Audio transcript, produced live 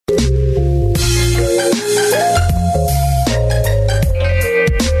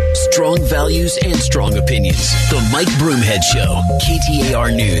values and strong opinions. The Mike Broomhead Show.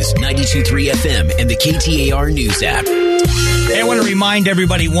 KTAR News, 92.3 FM, and the KTAR News app. Hey, I want to remind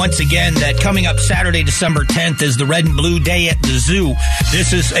everybody once again that coming up Saturday, December 10th is the Red and Blue Day at the Zoo.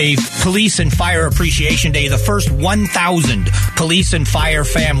 This is a Police and Fire Appreciation Day. The first 1,000 police and fire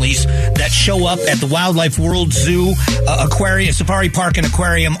families that show up at the Wildlife World Zoo, Aquarium, Safari Park and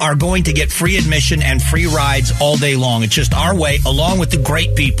Aquarium are going to get free admission and free rides all day long. It's just our way, along with the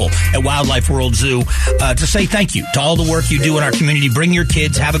great people at Wildlife World Zoo, to say thank you to all the work you do in our community. Bring your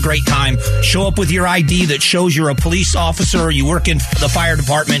kids, have a great time, show up with your ID that shows you're a police officer or you work in the fire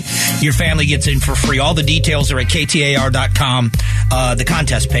department. Your family gets in for free. All the details are at KTAR.com, the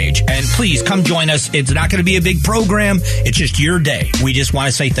contest page. And please come join us. It's not going to be a big program. It's just your day. We just want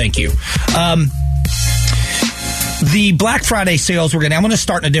to say thank you. The Black Friday sales, I'm going to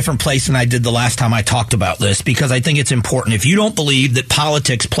start in a different place than I did the last time I talked about this, because I think it's important. If you don't believe that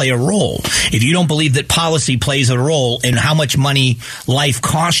politics play a role, if you don't believe that policy plays a role in how much money life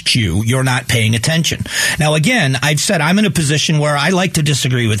costs you, you're not paying attention. Now, again, I've said I'm in a position where I like to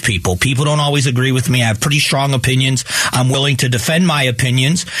disagree with people. People don't always agree with me. I have pretty strong opinions. I'm willing to defend my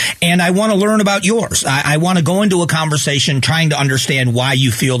opinions, and I want to learn about yours. I want to go into a conversation trying to understand why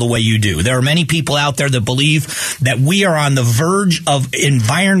you feel the way you do. There are many people out there that believe that we are on the verge of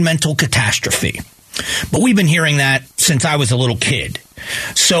environmental catastrophe. But we've been hearing that since I was a little kid.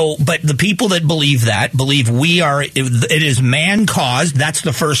 So, but the people that believe it is man-caused. That's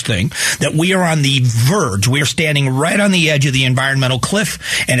the first thing, that we are on the verge. We are standing right on the edge of the environmental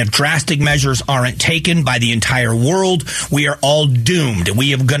cliff. And if drastic measures aren't taken by the entire world, we are all doomed.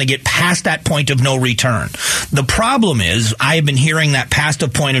 We are going to get past that point of no return. The problem is I have been hearing that past a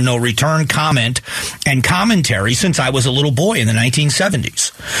point of no return comment and commentary since I was a little boy in the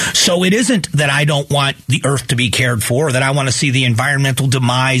 1970s. So it isn't that I don't want the earth to be cared for, or that I want to see the environmental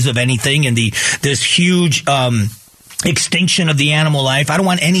demise of anything and this huge extinction of the animal life. I don't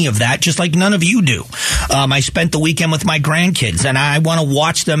want any of that, just like none of you do. I spent the weekend with my grandkids, and I want to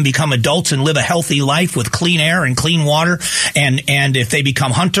watch them become adults and live a healthy life with clean air and clean water. And if they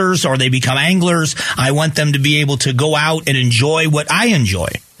become hunters or they become anglers, I want them to be able to go out and enjoy what I enjoy.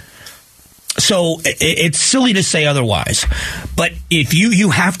 So it's silly to say otherwise, but if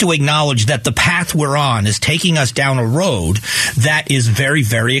you have to acknowledge that the path we're on is taking us down a road that is very,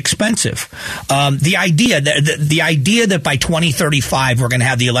 very expensive. The idea that by 2035 we're going to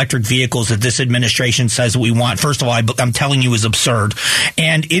have the electric vehicles that this administration says we want, first of all, I'm telling you, is absurd.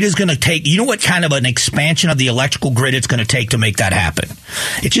 And it is going to take, you know what kind of an expansion of the electrical grid it's going to take to make that happen?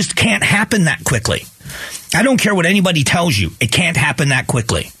 It just can't happen that quickly. I don't care what anybody tells you. It can't happen that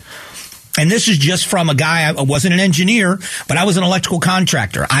quickly. And this is just from a guy, I wasn't an engineer, but I was an electrical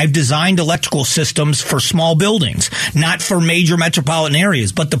contractor. I've designed electrical systems for small buildings, not for major metropolitan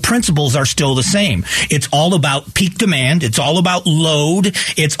areas, but the principles are still the same. It's all about peak demand. It's all about load.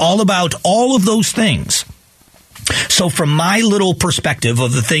 It's all about all of those things. So from my little perspective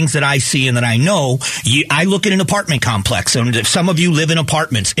of the things that I see and that I know, I look at an apartment complex. And if some of you live in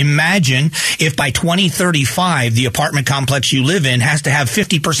apartments, imagine if by 2035, the apartment complex you live in has to have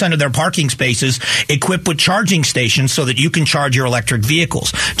 50% of their parking spaces equipped with charging stations so that you can charge your electric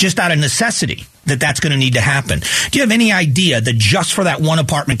vehicles, just out of necessity. That's going to need to happen. Do you have any idea that just for that one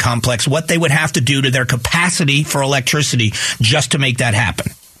apartment complex, what they would have to do to their capacity for electricity just to make that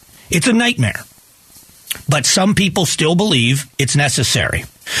happen? It's a nightmare. But some people still believe it's necessary.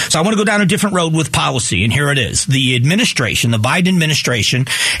 So I want to go down a different road with policy, and here it is. The administration, the Biden administration,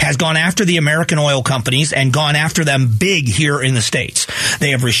 has gone after the American oil companies and gone after them big here in the States. They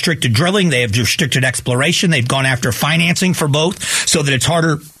have restricted drilling. They have restricted exploration. They've gone after financing for both so that it's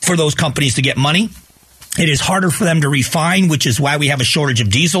harder for those companies to get money. It is harder for them to refine, which is why we have a shortage of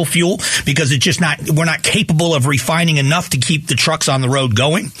diesel fuel, because we're not capable of refining enough to keep the trucks on the road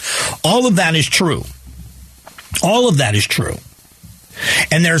going. All of that is true. All of that is true.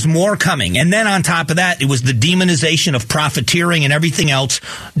 And there's more coming. And then on top of that, it was the demonization of profiteering and everything else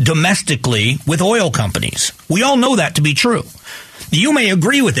domestically with oil companies. We all know that to be true. You may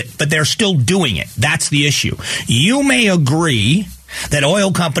agree with it, but they're still doing it. That's the issue. You may agree that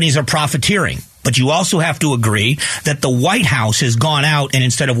oil companies are profiteering, but you also have to agree that the White House has gone out and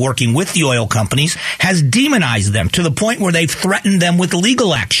instead of working with the oil companies, has demonized them to the point where they've threatened them with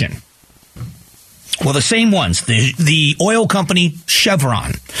legal action. Well, the same ones, the oil company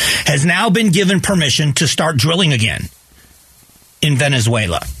Chevron has now been given permission to start drilling again in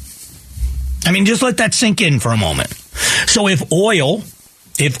Venezuela. I mean, just let that sink in for a moment. So if let's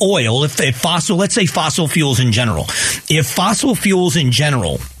say fossil fuels in general, if fossil fuels in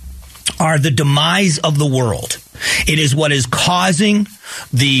general are the demise of the world, It is what is causing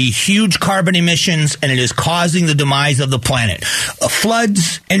the huge carbon emissions, and it is causing the demise of the planet.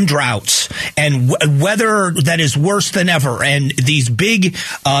 Floods and droughts and weather that is worse than ever, and these big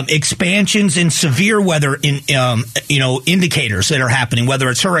expansions in severe weather indicators that are happening, whether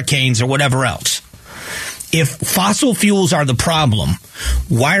it's hurricanes or whatever else. If fossil fuels are the problem,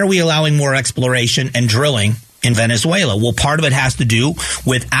 why are we allowing more exploration and drilling in Venezuela? Well, part of it has to do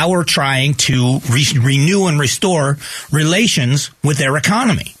with our trying to renew and restore relations with their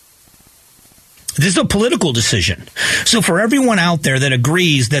economy. This is a political decision. So for everyone out there that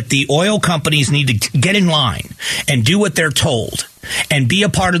agrees that the oil companies need to get in line and do what they're told and be a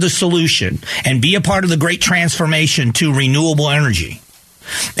part of the solution and be a part of the great transformation to renewable energy,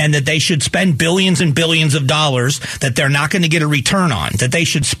 and that they should spend billions and billions of dollars that they're not going to get a return on, that they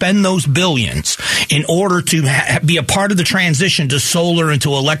should spend those billions in order to be a part of the transition to solar and to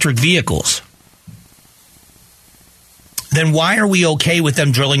electric vehicles, then why are we okay with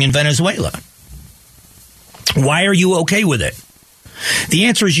them drilling in Venezuela? Why are you okay with it? The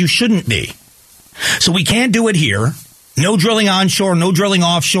answer is you shouldn't be. So we can't do it here. No drilling onshore, no drilling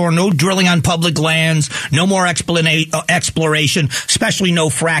offshore, no drilling on public lands, no more exploration, especially no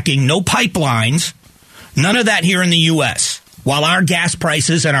fracking, no pipelines, none of that here in the U.S., while our gas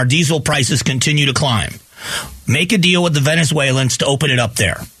prices and our diesel prices continue to climb. Make a deal with the Venezuelans to open it up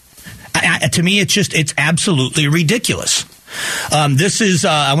there. To me, it's absolutely ridiculous. I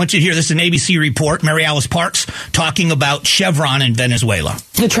want you to hear this, an ABC report, Mary Alice Parks, talking about Chevron in Venezuela.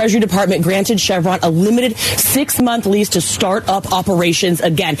 The Treasury Department granted Chevron a limited 6-month lease to start up operations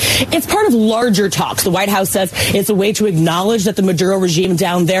again. It's part of larger talks. The White House says it's a way to acknowledge that the Maduro regime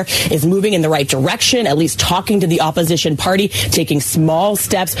down there is moving in the right direction, at least talking to the opposition party, taking small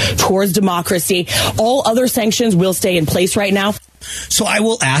steps towards democracy. All other sanctions will stay in place right now. So I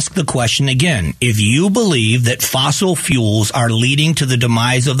will ask the question again. If you believe that fossil fuels are leading to the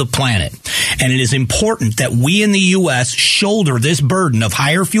demise of the planet, and it is important that we in the U.S. shoulder this burden of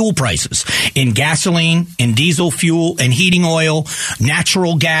higher fuel prices in gasoline, in diesel fuel, in heating oil,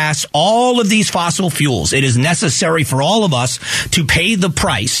 natural gas, all of these fossil fuels, it is necessary for all of us to pay the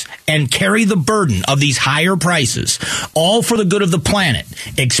price and carry the burden of these higher prices, all for the good of the planet.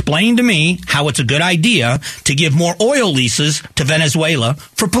 Explain to me how it's a good idea to give more oil leases to Venezuela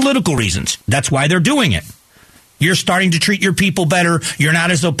for political reasons. That's why they're doing it. You're starting to treat your people better. You're not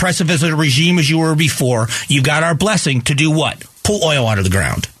as oppressive as a regime as you were before. You got our blessing to do what? Pull oil out of the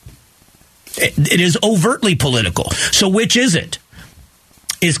ground. It is overtly political. So which is it?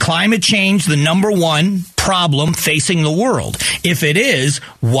 Is climate change the number one problem facing the world? If it is,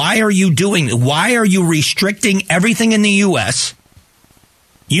 why are you doing it? Why are you restricting everything in the U.S.?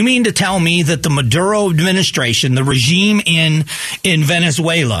 You mean to tell me that the Maduro administration, the regime in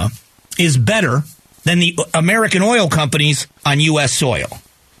Venezuela, is better than the American oil companies on U.S. soil?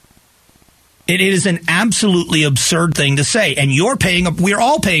 It is an absolutely absurd thing to say, and we're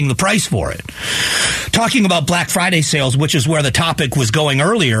all paying the price for it. Talking about Black Friday sales, which is where the topic was going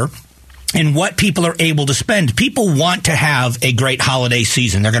earlier, and what people are able to spend. People want to have a great holiday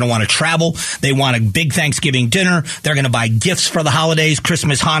season. They're going to want to travel. They want a big Thanksgiving dinner. They're going to buy gifts for the holidays,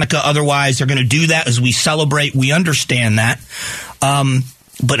 Christmas, Hanukkah, otherwise. They're going to do that as we celebrate. We understand that.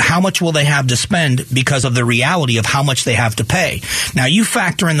 But how much will they have to spend because of the reality of how much they have to pay? Now, you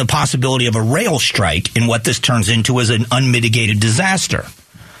factor in the possibility of a rail strike in what this turns into as an unmitigated disaster.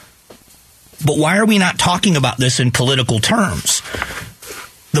 But why are we not talking about this in political terms?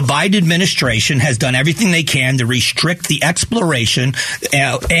 The Biden administration has done everything they can to restrict the exploration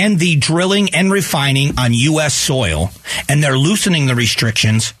and the drilling and refining on U.S. soil, and they're loosening the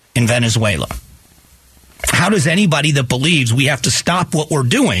restrictions in Venezuela. How does anybody that believes we have to stop what we're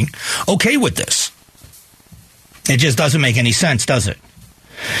doing okay with this? It just doesn't make any sense, does it?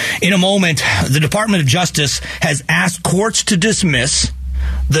 In a moment, the Department of Justice has asked courts to dismiss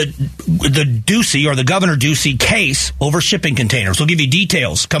the Ducey or the Governor Ducey case over shipping containers. We'll give you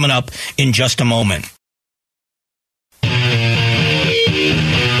details coming up in just a moment.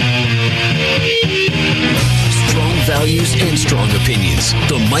 Strong values and strong opinions.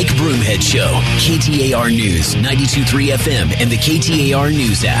 The Mike Broomhead Show. KTAR News, 92.3 FM and the KTAR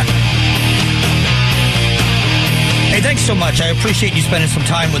News app. Hey, thanks so much. I appreciate you spending some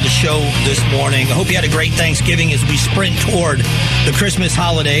time with the show this morning. I hope you had a great Thanksgiving as we sprint toward the Christmas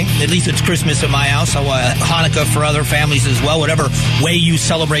holiday. At least it's Christmas at my house. Hanukkah for other families as well. Whatever way you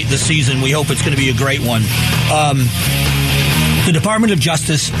celebrate the season, we hope it's going to be a great one. The Department of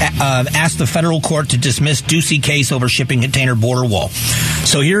Justice asked the federal court to dismiss Ducey case over shipping container border wall.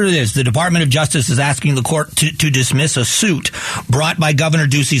 So here it is. The Department of Justice is asking the court to dismiss a suit brought by Governor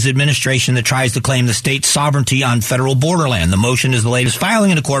Ducey's administration that tries to claim the state's sovereignty on federal borderland. The motion is the latest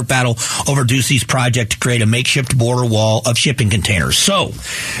filing in a court battle over Ducey's project to create a makeshift border wall of shipping containers. So,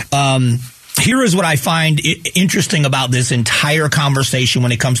 here is what I find interesting about this entire conversation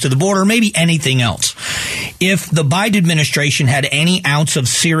when it comes to the border, maybe anything else. If the Biden administration had any ounce of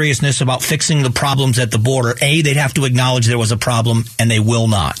seriousness about fixing the problems at the border, A, they'd have to acknowledge there was a problem, and they will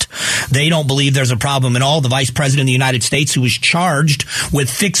not. They don't believe there's a problem at all. The Vice President of the United States, who is charged with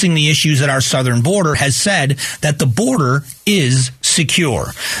fixing the issues at our southern border, has said that the border is secure.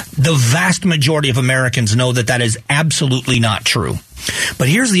 The vast majority of Americans know that that is absolutely not true. But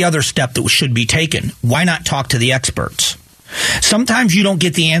here's the other step that should be taken. Why not talk to the experts? Sometimes you don't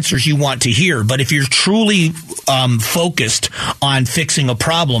get the answers you want to hear, but if you're truly focused on fixing a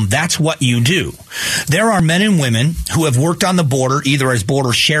problem, that's what you do. There are men and women who have worked on the border, either as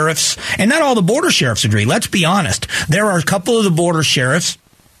border sheriffs, and not all the border sheriffs agree. Let's be honest. There are a couple of the border sheriffs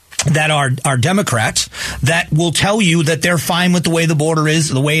that are Democrats that will tell you that they're fine with the way the border is,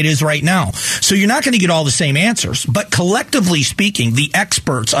 the way it is right now. So you're not going to get all the same answers. But collectively speaking, the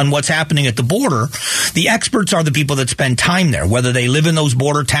experts on what's happening at the border, the experts are the people that spend time there. Whether they live in those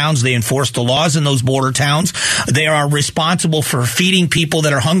border towns, they enforce the laws in those border towns, they are responsible for feeding people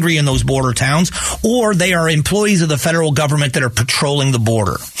that are hungry in those border towns, or they are employees of the federal government that are patrolling the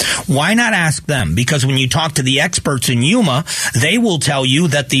border. Why not ask them? Because when you talk to the experts in Yuma, they will tell you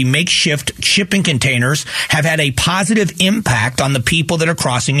that the makeshift shipping containers have had a positive impact on the people that are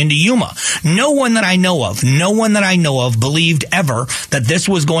crossing into Yuma. No one that I know of believed ever that this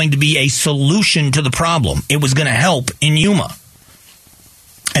was going to be a solution to the problem. It was going to help in Yuma.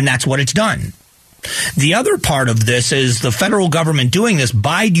 And that's what it's done. The other part of this is the federal government doing this.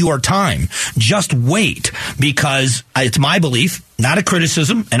 Bide your time. Just wait, because it's my belief, not a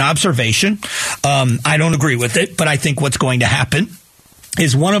criticism, an observation. I don't agree with it, but I think what's going to happen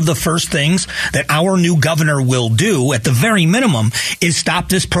is one of the first things that our new governor will do, at the very minimum, is stop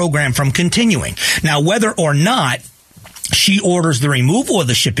this program from continuing. Now, whether or not she orders the removal of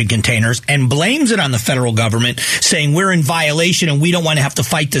the shipping containers and blames it on the federal government, saying we're in violation and we don't want to have to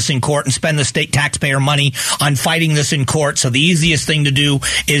fight this in court and spend the state taxpayer money on fighting this in court. So the easiest thing to do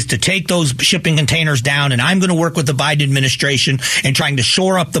is to take those shipping containers down, and I'm going to work with the Biden administration in trying to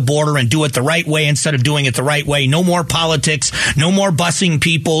shore up the border and do it the right way instead of doing it the right way. No more politics, no more busing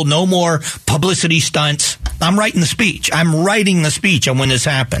people, no more publicity stunts. I'm writing the speech on when this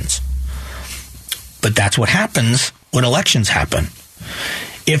happens. But that's what happens when elections happen.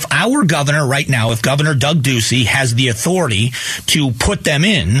 If our governor right now, if Governor Doug Ducey has the authority to put them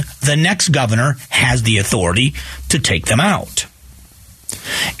in, the next governor has the authority to take them out.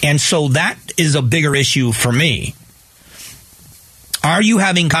 And so that is a bigger issue for me. Are you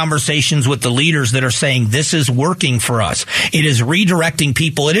having conversations with the leaders that are saying this is working for us? It is redirecting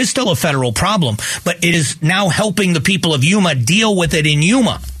people. It is still a federal problem, but it is now helping the people of Yuma deal with it in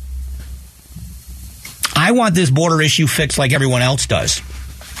Yuma. I want this border issue fixed like everyone else does.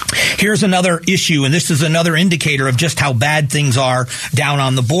 Here's another issue, and this is another indicator of just how bad things are down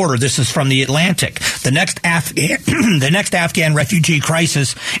on the border. This is from The Atlantic. The next Afghan refugee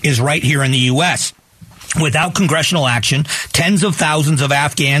crisis is right here in the U.S. Without congressional action, tens of thousands of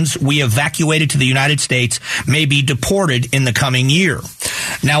Afghans we evacuated to the United States may be deported in the coming year.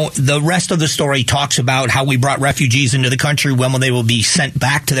 Now, the rest of the story talks about how we brought refugees into the country, when they will be sent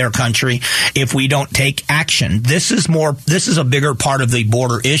back to their country if we don't take action. This is a bigger part of the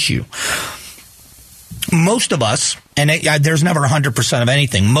border issue. Most of us, and there's never 100% of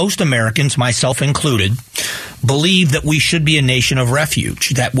anything, most Americans, myself included, believe that we should be a nation of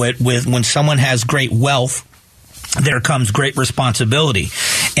refuge, that when someone has great wealth, there comes great responsibility.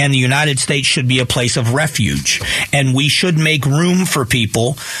 And the United States should be a place of refuge. And we should make room for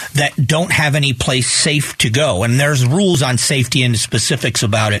people that don't have any place safe to go. And there's rules on safety and specifics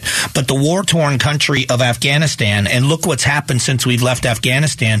about it. But the war-torn country of Afghanistan, and look what's happened since we've left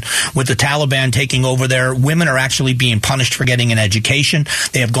Afghanistan, with the Taliban taking over there, women are actually being punished for getting an education.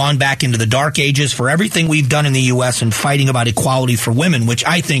 They have gone back into the dark ages for everything we've done in the U.S. and fighting about equality for women, which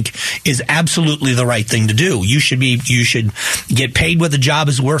I think is absolutely the right thing to do. You should get paid what the job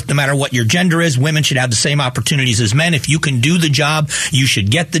is worth, no matter what your gender is. Women should have the same opportunities as men. If you can do the job, you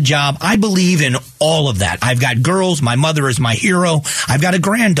should get the job. I believe in all of that. I've got girls. My mother is my hero. I've got a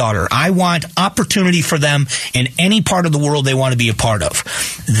granddaughter. I want opportunity for them in any part of the world they want to be a part of.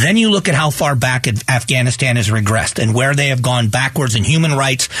 Then you look at how far back Afghanistan has regressed and where they have gone backwards in human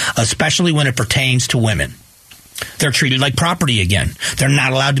rights, especially when it pertains to women. They're treated like property again. They're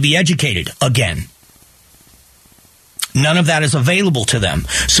not allowed to be educated again. None of that is available to them.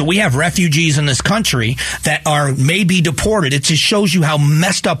 So we have refugees in this country that may be deported. It just shows you how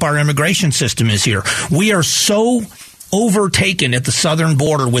messed up our immigration system is here. We are so overtaken at the southern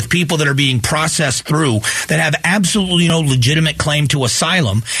border with people that are being processed through that have absolutely no legitimate claim to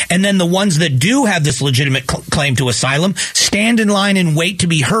asylum. And then the ones that do have this legitimate claim to asylum stand in line and wait to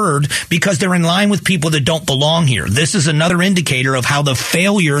be heard because they're in line with people that don't belong here. This is another indicator of how the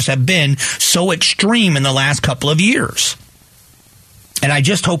failures have been so extreme in the last couple of years. And I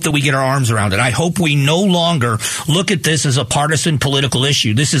just hope that we get our arms around it. I hope we no longer look at this as a partisan political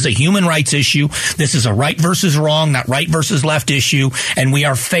issue. This is a human rights issue. This is a right versus wrong, not right versus left issue. And we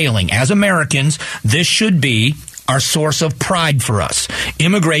are failing. As Americans, this should be our source of pride for us.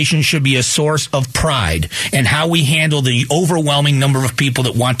 Immigration should be a source of pride in how we handle the overwhelming number of people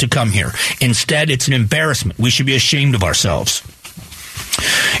that want to come here. Instead, it's an embarrassment. We should be ashamed of ourselves.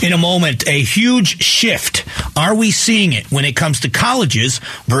 In a moment, a huge shift. Are we seeing it when it comes to colleges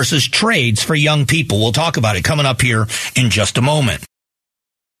versus trades for young people? We'll talk about it coming up here in just a moment.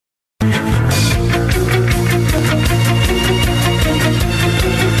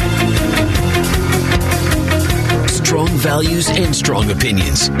 Strong values and strong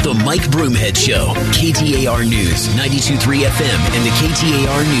opinions. The Mike Broomhead Show. KTAR News, 92.3 FM, and the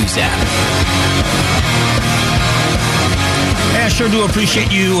KTAR News app. I sure do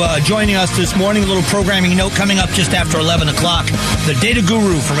appreciate you joining us this morning. A little programming note coming up just after 11 o'clock. The data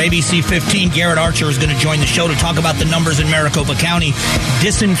guru from ABC 15, Garrett Archer, is going to join the show to talk about the numbers in Maricopa County.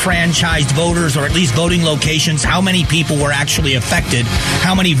 Disenfranchised voters, or at least voting locations, how many people were actually affected,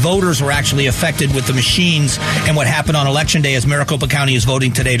 how many voters were actually affected with the machines, and what happened on Election Day as Maricopa County is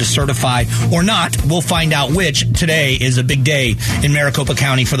voting today to certify or not. We'll find out which. Today is a big day in Maricopa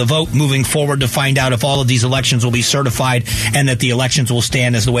County for the vote moving forward to find out if all of these elections will be certified and that the elections will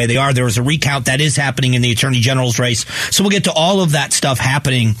stand as the way they are. There is a recount that is happening in the Attorney General's race. So we'll get to all of that stuff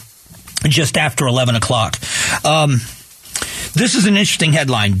happening just after 11 o'clock. This is an interesting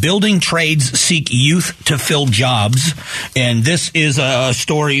headline. Building trades seek youth to fill jobs. And this is a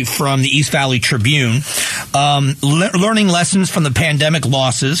story from the East Valley Tribune. Learning lessons from the pandemic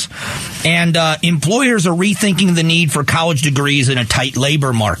losses. And employers are rethinking the need for college degrees in a tight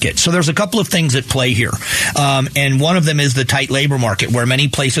labor market. So there's a couple of things at play here. And one of them is the tight labor market, where many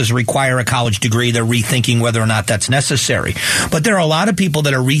places require a college degree. They're rethinking whether or not that's necessary. But there are a lot of people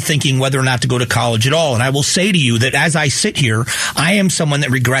that are rethinking whether or not to go to college at all. And I will say to you that as I sit here, I am someone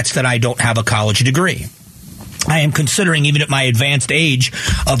that regrets that I don't have a college degree. I am considering, even at my advanced age,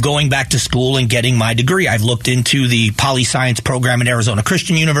 of going back to school and getting my degree. I've looked into the poli-science program at Arizona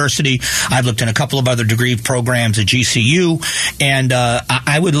Christian University. I've looked in a couple of other degree programs at GCU, and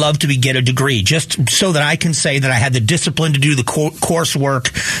I would love to get a degree just so that I can say that I had the discipline to do the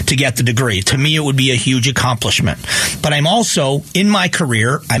coursework to get the degree. To me, it would be a huge accomplishment. But I'm also, in my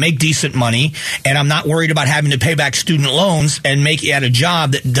career, I make decent money, and I'm not worried about having to pay back student loans and make it at a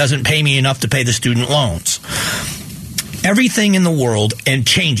job that doesn't pay me enough to pay the student loans. Everything in the world and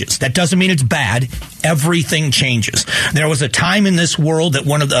changes. That doesn't mean it's bad. Everything changes. There was a time in this world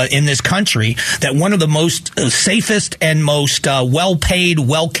that in this country that one of the most safest and most well-paid,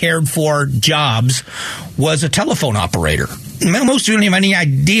 well-cared for jobs was a telephone operator. Most of you don't have any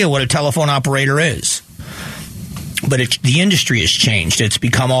idea what a telephone operator is. But the industry has changed. It's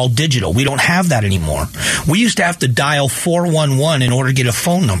become all digital. We don't have that anymore. We used to have to dial 411 in order to get a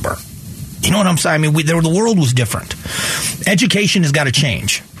phone number. You know what I'm saying? I mean, the world was different. Education has got to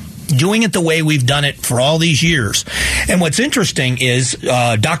change. Doing it the way we've done it for all these years. And what's interesting is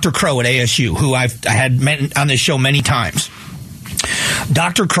Dr. Crow at ASU, who I had met on this show many times.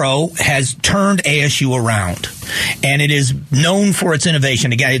 Dr. Crow has turned ASU around, and it is known for its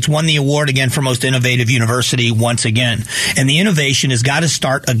innovation. Again, it's won the award again for most innovative university once again. And the innovation has got to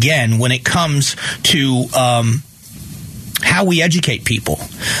start again when it comes to how we educate people.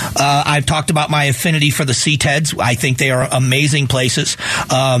 I've talked about my affinity for the CTEDs. I think they are amazing places.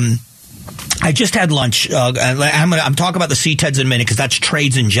 I just had lunch. I'm talking about the CTEDs in a minute because that's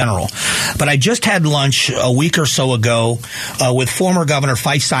trades in general. But I just had lunch a week or so ago with former Governor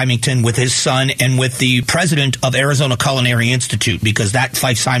Fife Symington, with his son, and with the president of Arizona Culinary Institute, because that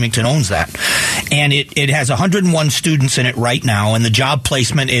Fife Symington owns that. And it has 101 students in it right now, and the job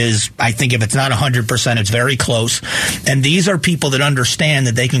placement is, I think if it's not 100%, it's very close. And these are people that understand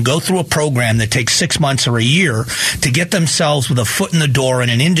that they can go through a program that takes 6 months or a year to get themselves with a foot in the door in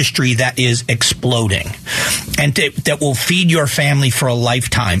an industry that is exploding and that will feed your family for a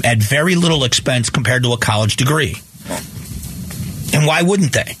lifetime at very little expense compared to a college degree. And why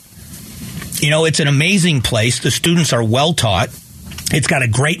wouldn't they? It's an amazing place. The students are well taught. It's got a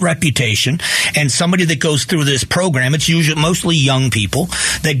great reputation, and somebody that goes through this program, it's usually mostly young people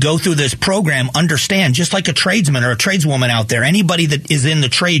that go through this program understand, just like a tradesman or a tradeswoman out there, anybody that is in the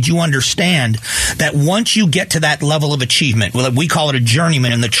trade, you understand that once you get to that level of achievement, well, we call it a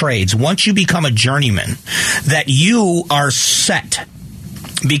journeyman in the trades, once you become a journeyman, that you are set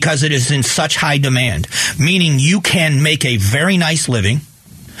because it is in such high demand, meaning you can make a very nice living.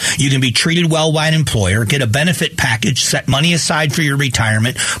 You can be treated well by an employer, get a benefit package, set money aside for your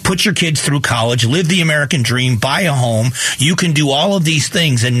retirement, put your kids through college, live the American dream, buy a home. You can do all of these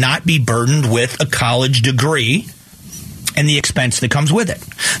things and not be burdened with a college degree and the expense that comes with it.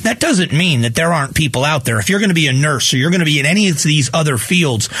 That doesn't mean that there aren't people out there. If you're going to be a nurse or you're going to be in any of these other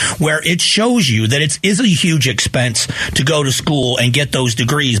fields where it shows you that it is a huge expense to go to school and get those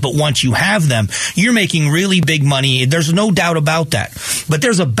degrees, but once you have them, you're making really big money. There's no doubt about that. But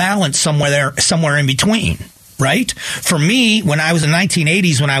there's a balance somewhere in between. Right? For me, when I was in the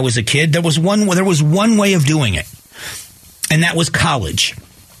 1980s, when I was a kid, there was one way of doing it, and that was college.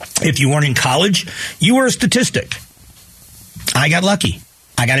 If you weren't in college, you were a statistic. I got lucky.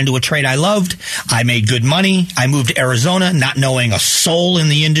 I got into a trade I loved. I made good money. I moved to Arizona, not knowing a soul in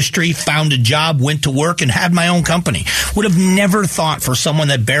the industry, found a job, went to work, and had my own company. Would have never thought for someone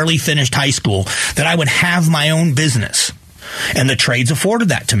that barely finished high school that I would have my own business. And the trades afforded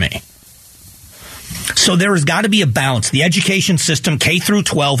that to me. So there has got to be a balance. The education system, K through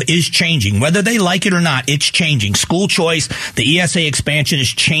 12, is changing. Whether they like it or not, it's changing. School choice, the ESA expansion is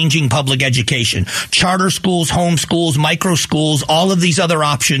changing public education. Charter schools, home schools, micro schools, all of these other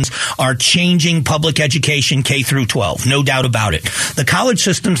options are changing public education, K through 12. No doubt about it. The college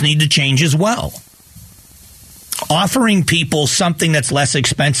systems need to change as well. Offering people something that's less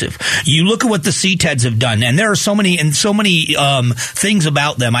expensive. You look at what the CTEDs have done, and there are so many things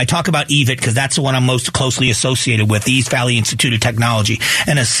about them. I talk about EVIT because that's the one I'm most closely associated with, the East Valley Institute of Technology.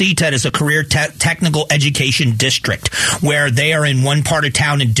 And a CTED is a career technical education district where they are in one part of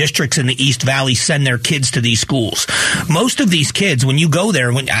town, and districts in the East Valley send their kids to these schools. Most of these kids, when you go there,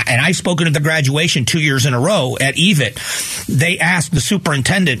 and I've spoken at the graduation 2 years in a row at EVIT, they asked the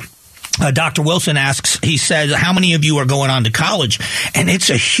superintendent, Dr. Wilson asks, he says, how many of you are going on to college? And it's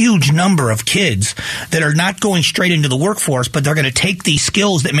a huge number of kids that are not going straight into the workforce, but they're going to take these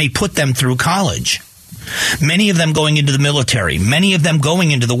skills that may put them through college. Many of them going into the military, many of them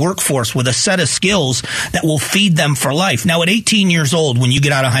going into the workforce with a set of skills that will feed them for life. Now, at 18 years old, when you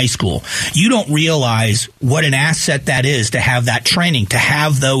get out of high school, you don't realize what an asset that is to have that training, to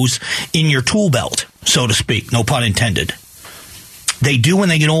have those in your tool belt, so to speak, no pun intended. They do when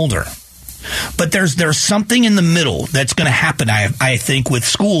they get older. But there's something in the middle that's going to happen, I think, with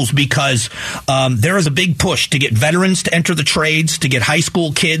schools, because there is a big push to get veterans to enter the trades, to get high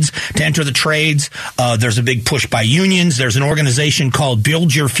school kids to enter the trades. There's a big push by unions. There's an organization called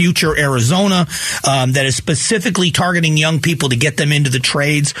Build Your Future Arizona that is specifically targeting young people to get them into the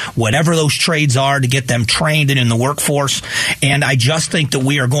trades, whatever those trades are, to get them trained and in the workforce. And I just think that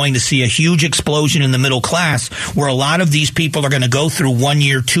we are going to see a huge explosion in the middle class, where a lot of these people are going to go through 1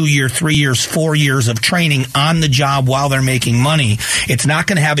 year, 2 year, 3 years, 4 years of training on the job while they're making money. It's not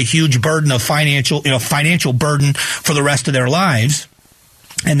going to have a huge burden of financial burden for the rest of their lives,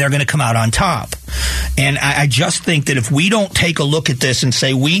 and they're going to come out on top. And I just think that if we don't take a look at this and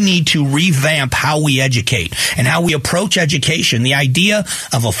say we need to revamp how we educate and how we approach education, the idea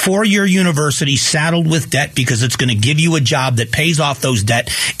of a 4-year university saddled with debt because it's going to give you a job that pays off those debt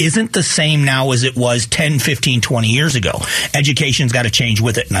isn't the same now as it was 10, 15, 20 years ago. Education's got to change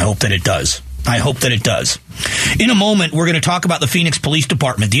with it, and I hope that it does. I hope that it does. In a moment, we're going to talk about the Phoenix Police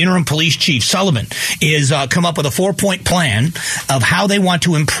Department. The interim police chief, Sullivan, is come up with a 4-point plan of how they want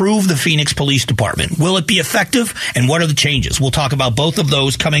to improve the Phoenix Police Department. Will it be effective, and what are the changes? We'll talk about both of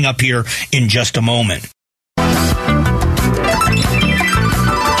those coming up here in just a moment.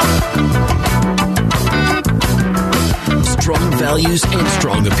 Strong values and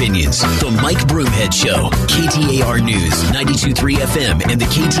strong opinions. The Mike Broomhead Show. KTAR News, 92.3 FM, and the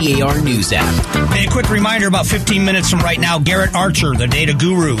KTAR News app. Hey, a quick reminder, about 15 minutes from right now, Garrett Archer, the data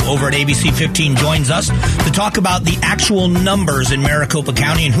guru over at ABC 15, joins us to talk about the actual numbers in Maricopa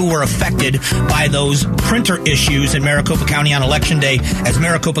County and who were affected by those printer issues in Maricopa County on Election Day, as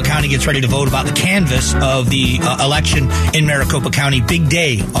Maricopa County gets ready to vote about the canvass of the election in Maricopa County. Big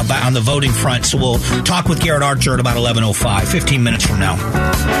day on the voting front. So we'll talk with Garrett Archer at about 11:05. 15 minutes from now.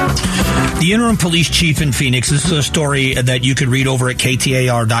 The interim police chief in Phoenix, this is a story that you could read over at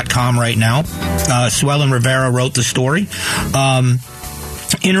KTAR.com right now. Suellen Rivera wrote the story.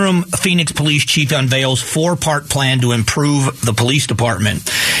 Interim Phoenix police chief unveils 4-part plan to improve the police department.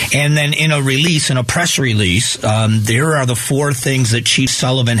 And then in a press release, there are the 4 things that Chief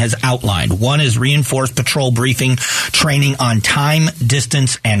Sullivan has outlined. One is reinforced patrol briefing training on time,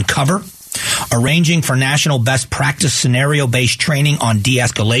 distance, and cover. Arranging for national best practice scenario-based training on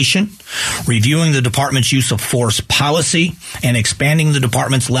de-escalation, reviewing the department's use of force policy, and expanding the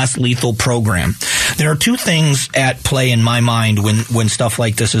department's less lethal program. There are 2 things at play in my mind when stuff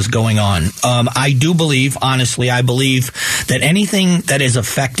like this is going on. I believe that anything that is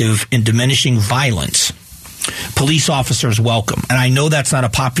effective in diminishing violence, police officers welcome. And I know that's not a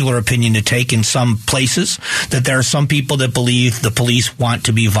popular opinion to take in some places, that there are some people that believe the police want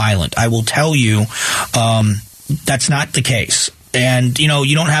to be violent. I will tell you that's not the case. And,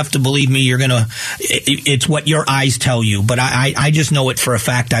 you don't have to believe me. It's what your eyes tell you. But I just know it for a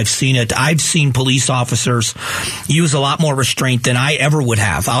fact. I've seen it. I've seen police officers use a lot more restraint than I ever would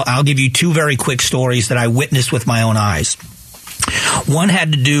have. I'll give you 2 very quick stories that I witnessed with my own eyes. One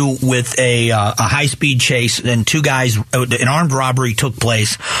had to do with a high-speed chase, and 2 guys, an armed robbery took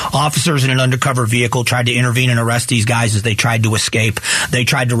place. Officers in an undercover vehicle tried to intervene and arrest these guys as they tried to escape. They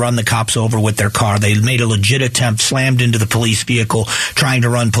tried to run the cops over with their car. They made a legit attempt, slammed into the police vehicle, trying to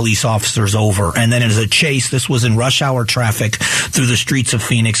run police officers over. And then as a chase, this was in rush hour traffic through the streets of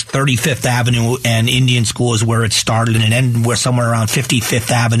Phoenix. 35th Avenue and Indian School is where it started, and it ended somewhere around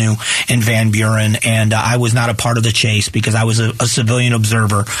 55th Avenue in Van Buren. And I was not a part of the chase because I was a civilian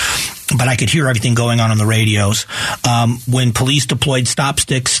observer, but I could hear everything going on the radios. When police deployed stop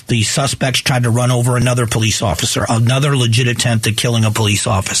sticks, the suspects tried to run over another police officer, another legit attempt at killing a police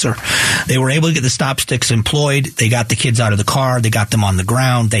officer. They were able to get the stop sticks employed. They got the kids out of the car. They got them on the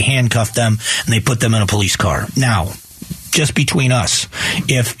ground. They handcuffed them, and they put them in a police car. Now, just between us,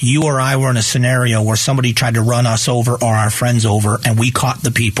 if you or I were in a scenario where somebody tried to run us over or our friends over and we caught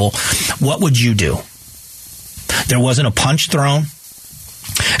the people, what would you do? There wasn't a punch thrown.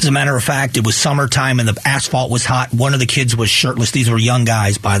 As a matter of fact, it was summertime and the asphalt was hot. One of the kids was shirtless. These were young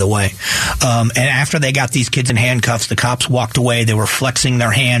guys, by the way. And after they got these kids in handcuffs, the cops walked away. They were flexing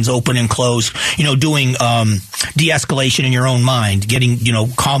their hands open and closed, doing de-escalation in your own mind, getting,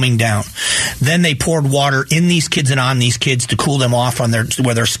 calming down. Then they poured water in these kids and on these kids to cool them off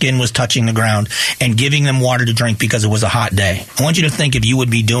where their skin was touching the ground, and giving them water to drink because it was a hot day. I want you to think if you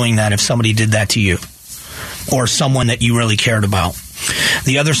would be doing that if somebody did that to you or someone that you really cared about.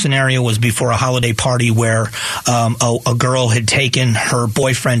 The other scenario was before a holiday party where a girl had taken her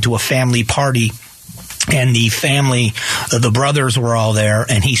boyfriend to a family party, and the brothers were all there,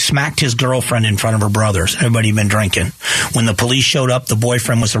 and he smacked his girlfriend in front of her brothers. Everybody had been drinking. When the police showed up, the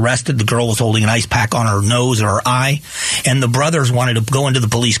boyfriend was arrested. The girl was holding an ice pack on her nose or her eye, and the brothers wanted to go into the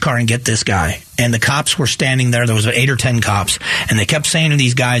police car and get this guy. And the cops were standing there. There was 8 or 10 cops, and they kept saying to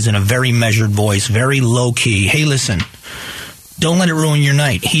these guys in a very measured voice, very low-key, hey, listen, don't let it ruin your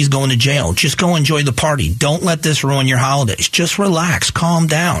night. He's going to jail. Just go enjoy the party. Don't let this ruin your holidays. Just relax. Calm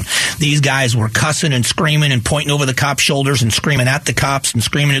down. These guys were cussing and screaming and pointing over the cops' shoulders and screaming at the cops and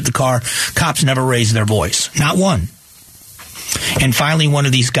screaming at the car. Cops never raised their voice. Not one. And finally, one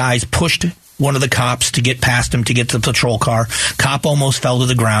of these guys pushed one of the cops to get past him to get to the patrol car. Cop almost fell to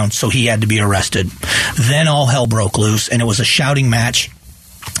the ground, so he had to be arrested. Then all hell broke loose, and it was a shouting match.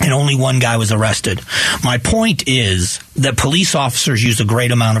 And only one guy was arrested. My point is that police officers use a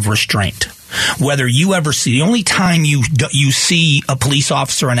great amount of restraint. Whether you ever see, the only time you see a police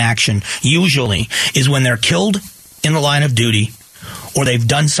officer in action usually is when they're killed in the line of duty or they've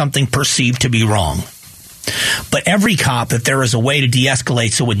done something perceived to be wrong. But every cop, if there is a way to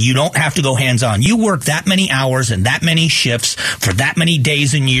de-escalate so you don't have to go hands-on, you work that many hours and that many shifts for that many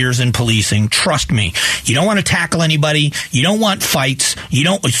days and years in policing, trust me, you don't want to tackle anybody, you don't want fights, you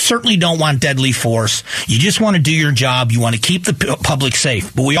certainly don't want deadly force, you just want to do your job, you want to keep the public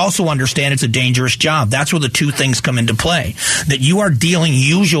safe. But we also understand it's a dangerous job. That's where the 2 things come into play. That you are dealing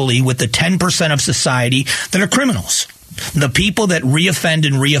usually with the 10% of society that are criminals. The people that reoffend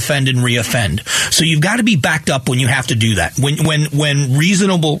and reoffend and reoffend. So you've got to be backed up when you have to do that. When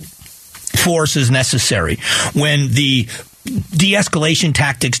reasonable force is necessary. When the de-escalation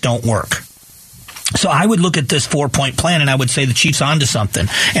tactics don't work. So I would look at this 4-point plan and I would say the chief's onto something.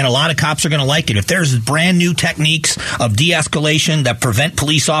 And a lot of cops are going to like it. If there's brand new techniques of de-escalation that prevent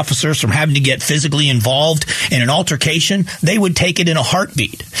police officers from having to get physically involved in an altercation, they would take it in a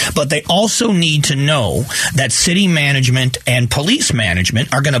heartbeat. But they also need to know that city management and police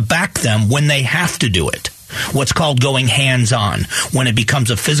management are going to back them when they have to do it. What's called going hands-on, when it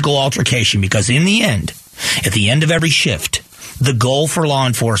becomes a physical altercation. Because in the end, at the end of every shift, the goal for law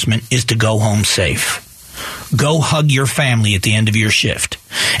enforcement is to go home safe. go hug your family at the end of your shift.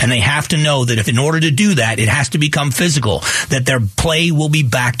 And they have to know that if in order to do that, it has to become physical, that their play will be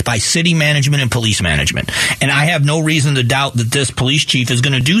backed by city management and police management. And I have no reason to doubt that this police chief is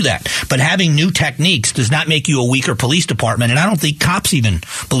going to do that. But having new techniques does not make you a weaker police department. And I don't think cops even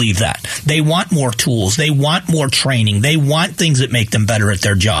believe that. They want more tools. They want more training. They want things that make them better at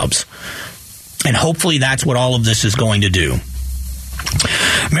their jobs. And hopefully that's what all of this is going to do.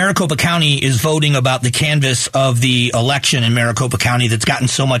 Maricopa County is voting about the canvass of the election in Maricopa County that's gotten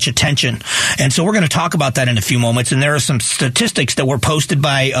so much attention. And so we're going to talk about that in a few moments. And there are some statistics that were posted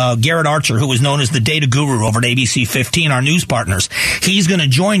by Garrett Archer, who is known as the data guru over at ABC 15, our news partners. He's going to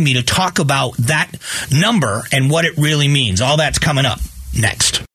join me to talk about that number and what it really means. All that's coming up next.